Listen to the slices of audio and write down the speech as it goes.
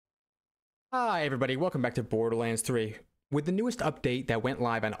Hi everybody, welcome back to Borderlands 3. With the newest update that went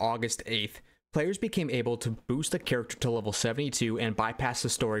live on August 8th, players became able to boost a character to level 72 and bypass the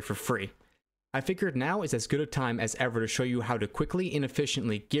story for free. I figured now is as good a time as ever to show you how to quickly and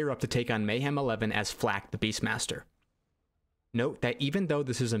efficiently gear up to take on Mayhem 11 as Flak the Beastmaster. Note that even though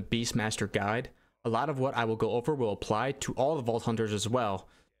this is a Beastmaster guide, a lot of what I will go over will apply to all the Vault Hunters as well.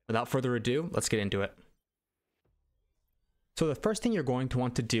 Without further ado, let's get into it. So the first thing you're going to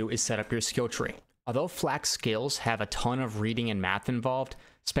want to do is set up your skill tree. Although Flak's skills have a ton of reading and math involved,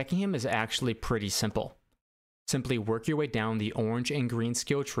 speccing him is actually pretty simple. Simply work your way down the orange and green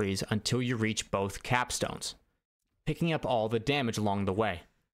skill trees until you reach both capstones, picking up all the damage along the way.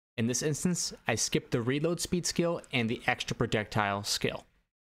 In this instance, I skipped the reload speed skill and the extra projectile skill.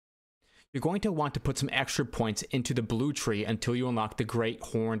 You're going to want to put some extra points into the blue tree until you unlock the Great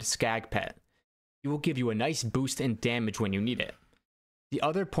Horned Skag Pet. It will give you a nice boost in damage when you need it. The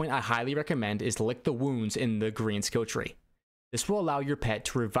other point I highly recommend is lick the wounds in the green skill tree. This will allow your pet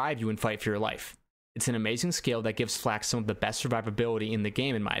to revive you and fight for your life. It's an amazing skill that gives Flak some of the best survivability in the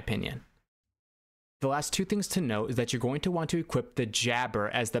game in my opinion. The last two things to note is that you're going to want to equip the Jabber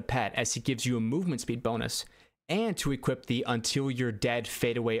as the pet as he gives you a movement speed bonus, and to equip the Until You're Dead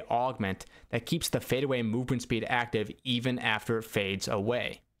Fade Away augment that keeps the fade away movement speed active even after it fades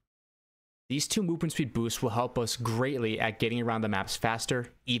away. These two movement speed boosts will help us greatly at getting around the maps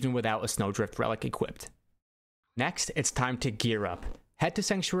faster, even without a Snowdrift relic equipped. Next, it's time to gear up. Head to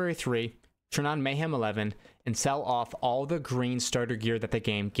Sanctuary 3, turn on Mayhem 11, and sell off all the green starter gear that the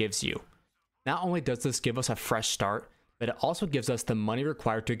game gives you. Not only does this give us a fresh start, but it also gives us the money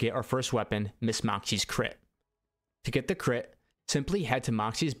required to get our first weapon, Miss Moxie's crit. To get the crit, simply head to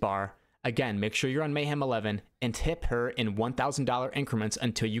Moxie's bar. Again, make sure you're on Mayhem 11 and tip her in $1,000 increments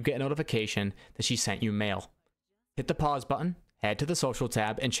until you get a notification that she sent you mail. Hit the pause button, head to the social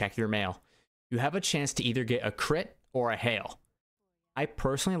tab, and check your mail. You have a chance to either get a crit or a hail. I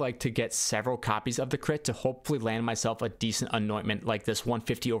personally like to get several copies of the crit to hopefully land myself a decent anointment like this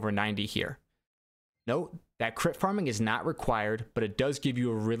 150/90 here. Note that crit farming is not required, but it does give you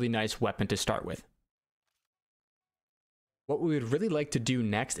a really nice weapon to start with. What we would really like to do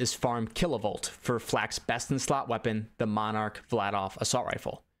next is farm Kilovolt for Flak's best in slot weapon, the Monarch Vladof Assault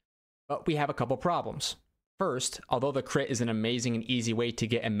Rifle. But we have a couple problems. First, although the crit is an amazing and easy way to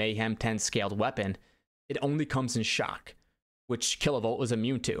get a Mayhem 10 scaled weapon, it only comes in shock, which Kilovolt is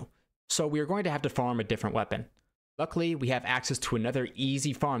immune to, so we are going to have to farm a different weapon. Luckily, we have access to another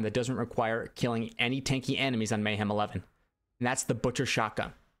easy farm that doesn't require killing any tanky enemies on Mayhem 11, and that's the Butcher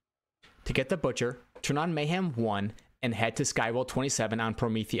Shotgun. To get the Butcher, turn on Mayhem 1 and head to Skywell 27 on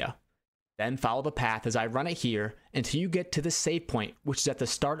Promethea. Then follow the path as I run it here until you get to the save point, which is at the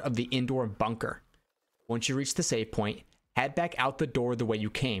start of the indoor bunker. Once you reach the save point, head back out the door the way you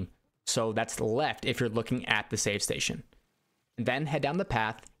came, so that's left if you're looking at the save station. And then head down the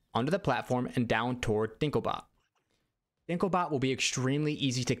path, onto the platform, and down toward Dinklebot. Dinklebot will be extremely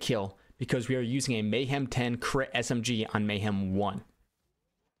easy to kill because we are using a Mayhem 10 crit SMG on Mayhem 1.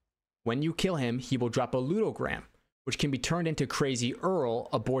 When you kill him, he will drop a Ludogram, which can be turned into Crazy Earl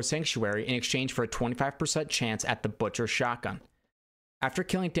aboard Sanctuary in exchange for a 25% chance at the Butcher Shotgun. After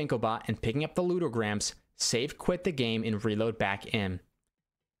killing Dinklebot and picking up the Ludograms, save quit the game and reload back in.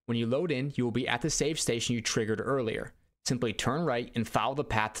 When you load in, you will be at the save station you triggered earlier. Simply turn right and follow the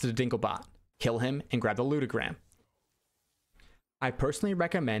path to the Dinklebot, kill him, and grab the Ludogram. I personally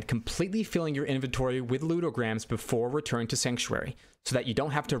recommend completely filling your inventory with Ludograms before returning to Sanctuary, so that you don't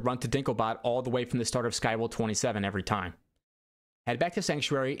have to run to Dinklebot all the way from the start of Skywell 27 every time. Head back to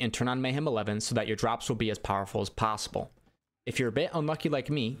Sanctuary and turn on Mayhem 11 so that your drops will be as powerful as possible. If you're a bit unlucky like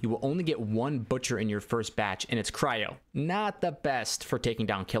me, you will only get one Butcher in your first batch, and it's Cryo. Not the best for taking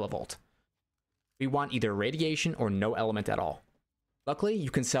down Kilovolt. We want either Radiation or no element at all. Luckily, you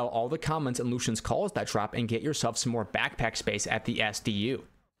can sell all the commons and Lucian's calls that drop and get yourself some more backpack space at the SDU.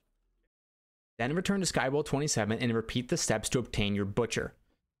 Then return to Skywell 27 and repeat the steps to obtain your Butcher.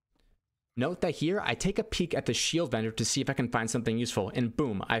 Note that here I take a peek at the shield vendor to see if I can find something useful, and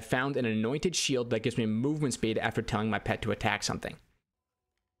boom, I found an anointed shield that gives me movement speed after telling my pet to attack something.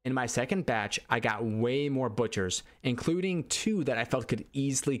 In my second batch, I got way more Butchers, including two that I felt could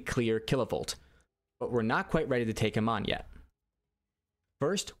easily clear Kilovolt, but we're not quite ready to take him on yet.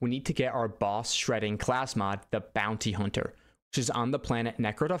 First, we need to get our boss shredding class mod, the Bounty Hunter, which is on the planet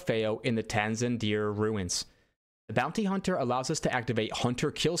Necrotafeo in the Tanzandir ruins. The Bounty Hunter allows us to activate Hunter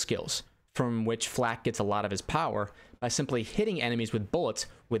kill skills, from which Flak gets a lot of his power, by simply hitting enemies with bullets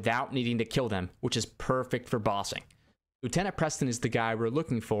without needing to kill them, which is perfect for bossing. Lieutenant Preston is the guy we're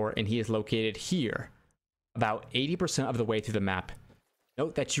looking for, and he is located here, about 80% of the way through the map.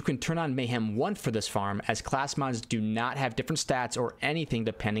 Note that you can turn on Mayhem 1 for this farm, as class mods do not have different stats or anything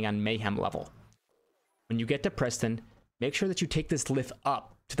depending on Mayhem level. When you get to Preston, make sure that you take this lift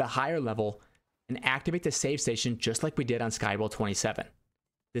up to the higher level and activate the save station just like we did on Skywell 27.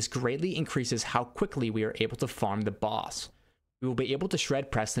 This greatly increases how quickly we are able to farm the boss. We will be able to shred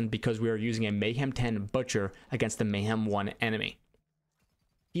Preston because we are using a Mayhem 10 Butcher against the Mayhem 1 enemy.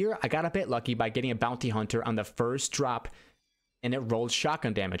 Here, I got a bit lucky by getting a Bounty Hunter on the first drop, and it rolled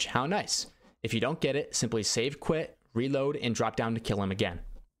shotgun damage. How nice. If you don't get it, simply save, quit, reload, and drop down to kill him again.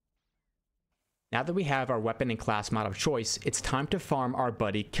 Now that we have our weapon and class mod of choice, it's time to farm our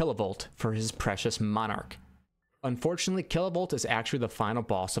buddy Kilovolt for his precious Monarch. Unfortunately, Kilovolt is actually the final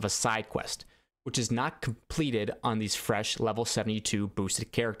boss of a side quest, which is not completed on these fresh level 72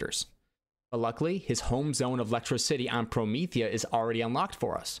 boosted characters. But luckily, his home zone of Lectra City on Promethea is already unlocked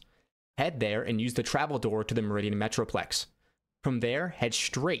for us. Head there and use the travel door to the Meridian Metroplex. From there, head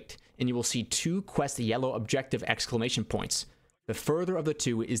straight, and you will see 2 quest yellow objective exclamation points. The further of the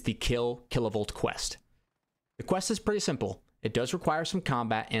 2 is the Kill Kilovolt quest. The quest is pretty simple. It does require some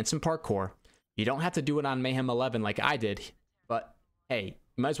combat and some parkour. You don't have to do it on Mayhem 11 like I did, but hey,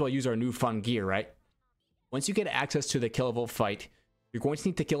 you might as well use our new fun gear, right? Once you get access to the Kilovolt fight, you're going to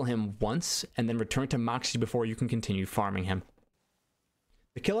need to kill him once and then return to Moxie before you can continue farming him.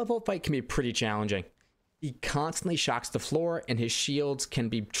 The Kilovolt fight can be pretty challenging. He constantly shocks the floor, and his shields can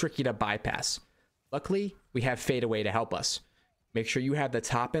be tricky to bypass. Luckily, we have Fadeaway to help us. Make sure you have the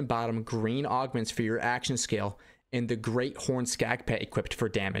top and bottom green augments for your action skill and the Great Horn Skag Pet equipped for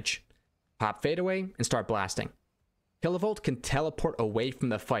damage. Pop Fadeaway and start blasting. Kilovolt can teleport away from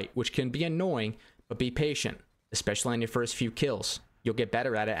the fight, which can be annoying, but be patient, especially on your first few kills. You'll get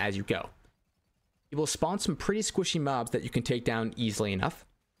better at it as you go. He will spawn some pretty squishy mobs that you can take down easily enough.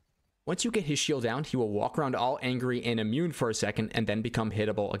 Once you get his shield down, he will walk around all angry and immune for a second and then become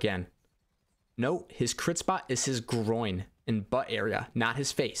hittable again. Note, his crit spot is his groin and butt area, not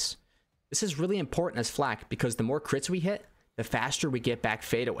his face. This is really important as Flak because the more crits we hit, the faster we get back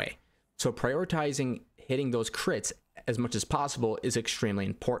Fadeaway. So prioritizing hitting those crits as much as possible is extremely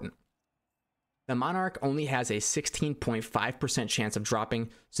important. The Monarch only has a 16.5% chance of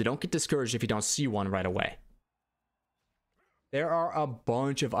dropping, so don't get discouraged if you don't see one right away. There are a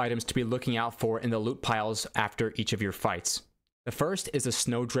bunch of items to be looking out for in the loot piles after each of your fights. The first is the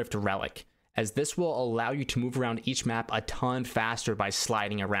Snowdrift Relic, as this will allow you to move around each map a ton faster by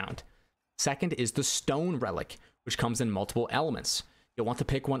sliding around. Second is the Stone Relic, which comes in multiple elements. You'll want to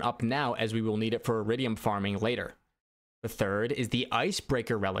pick one up now as we will need it for Iridium farming later. The third is the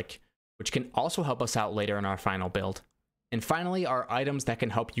Icebreaker Relic, which can also help us out later in our final build. And finally are items that can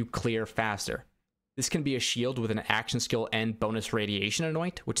help you clear faster. This can be a shield with an action skill and bonus radiation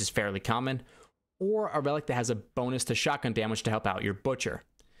anoint, which is fairly common, or a relic that has a bonus to shotgun damage to help out your butcher.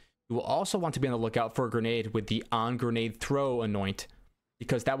 You will also want to be on the lookout for a grenade with the on grenade throw anoint,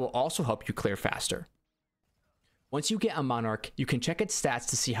 because that will also help you clear faster. Once you get a Monarch, you can check its stats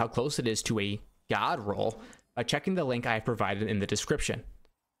to see how close it is to a God roll by checking the link I have provided in the description.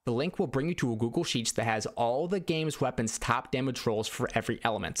 The link will bring you to a Google Sheets that has all the game's weapons' top damage rolls for every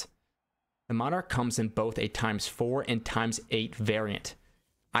element. The Monarch comes in both a ×4 and ×8 variant.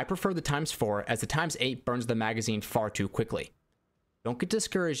 I prefer the ×4 as the ×8 burns the magazine far too quickly. Don't get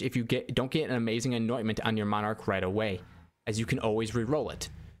discouraged if you don't get an amazing anointment on your Monarch right away, as you can always reroll it.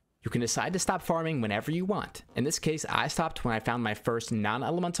 You can decide to stop farming whenever you want. In this case, I stopped when I found my first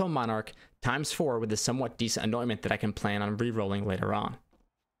non-elemental Monarch ×4 with a somewhat decent anointment that I can plan on rerolling later on.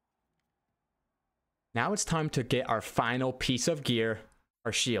 Now it's time to get our final piece of gear,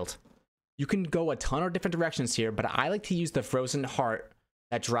 our shield. You can go a ton of different directions here, but I like to use the Frozen Heart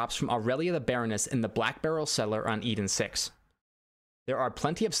that drops from Aurelia the Baroness in the Black Barrel Cellar on Eden 6. There are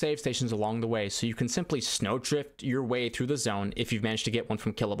plenty of save stations along the way, so you can simply snowdrift your way through the zone if you've managed to get one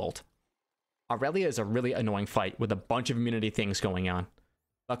from Kilovolt. Aurelia is a really annoying fight with a bunch of immunity things going on.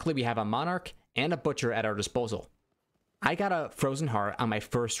 Luckily, we have a Monarch and a Butcher at our disposal. I got a Frozen Heart on my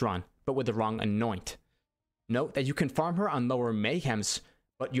first run, but with the wrong anoint. Note that you can farm her on lower Mayhems,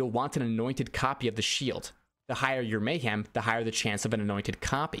 but you'll want an anointed copy of the shield. The higher your Mayhem, the higher the chance of an anointed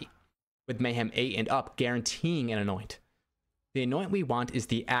copy, with Mayhem 8 and up guaranteeing an anoint. The anoint we want is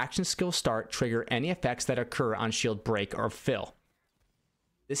the action skill start trigger any effects that occur on shield break or fill.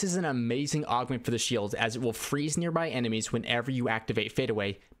 This is an amazing augment for the shield as it will freeze nearby enemies whenever you activate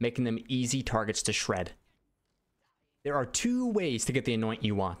Fadeaway, making them easy targets to shred. There are 2 ways to get the anoint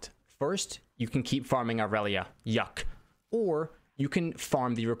you want. First, you can keep farming Aurelia, yuck, or you can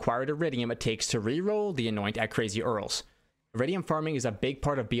farm the required Iridium it takes to reroll the anoint at Crazy Earls. Iridium farming is a big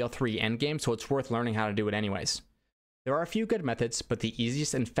part of BL3 endgame, so it's worth learning how to do it anyways. There are a few good methods, but the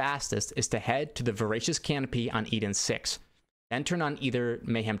easiest and fastest is to head to the Voracious Canopy on Eden 6, then turn on either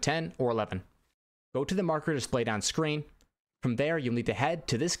Mayhem 10 or 11. Go to the marker displayed on screen. From there, you'll need to head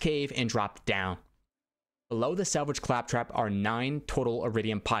to this cave and drop down. Below the salvage claptrap are 9 total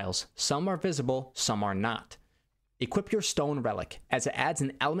iridium piles. Some are visible, some are not. Equip your stone relic, as it adds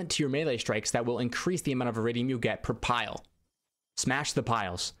an element to your melee strikes that will increase the amount of iridium you get per pile. Smash the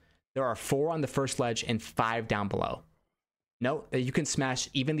piles. There are 4 on the first ledge and 5 down below. Note that you can smash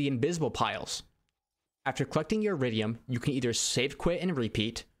even the invisible piles. After collecting your iridium, you can either save quit and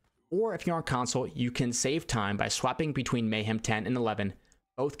repeat, or if you're on console, you can save time by swapping between Mayhem 10 and 11.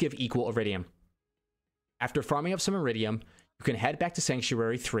 Both give equal iridium. After farming up some iridium, you can head back to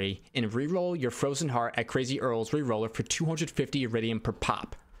Sanctuary 3 and reroll your Frozen Heart at Crazy Earl's reroller for 250 iridium per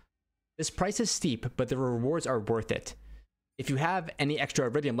pop. This price is steep, but the rewards are worth it. If you have any extra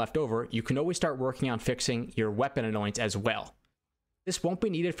iridium left over, you can always start working on fixing your weapon anoint as well. This won't be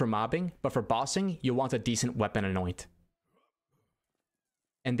needed for mobbing, but for bossing, you'll want a decent weapon anoint.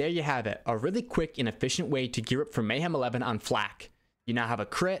 And there you have it, a really quick and efficient way to gear up for Mayhem 11 on Flak. You now have a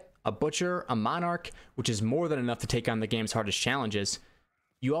crit, a butcher, a monarch, which is more than enough to take on the game's hardest challenges.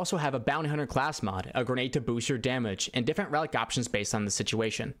 You also have a bounty hunter class mod, a grenade to boost your damage, and different relic options based on the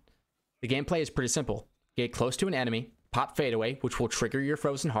situation. The gameplay is pretty simple. Get close to an enemy, pop fadeaway, which will trigger your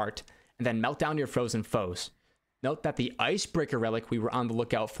Frozen Heart, and then melt down your frozen foes. Note that the Icebreaker relic we were on the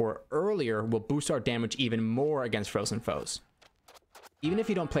lookout for earlier will boost our damage even more against frozen foes. Even if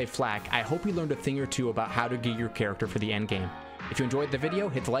you don't play Flak, I hope you learned a thing or two about how to gear your character for the endgame. If you enjoyed the video,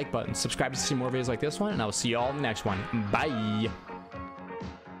 hit the like button, subscribe to see more videos like this one, and I will see you all in the next one. Bye!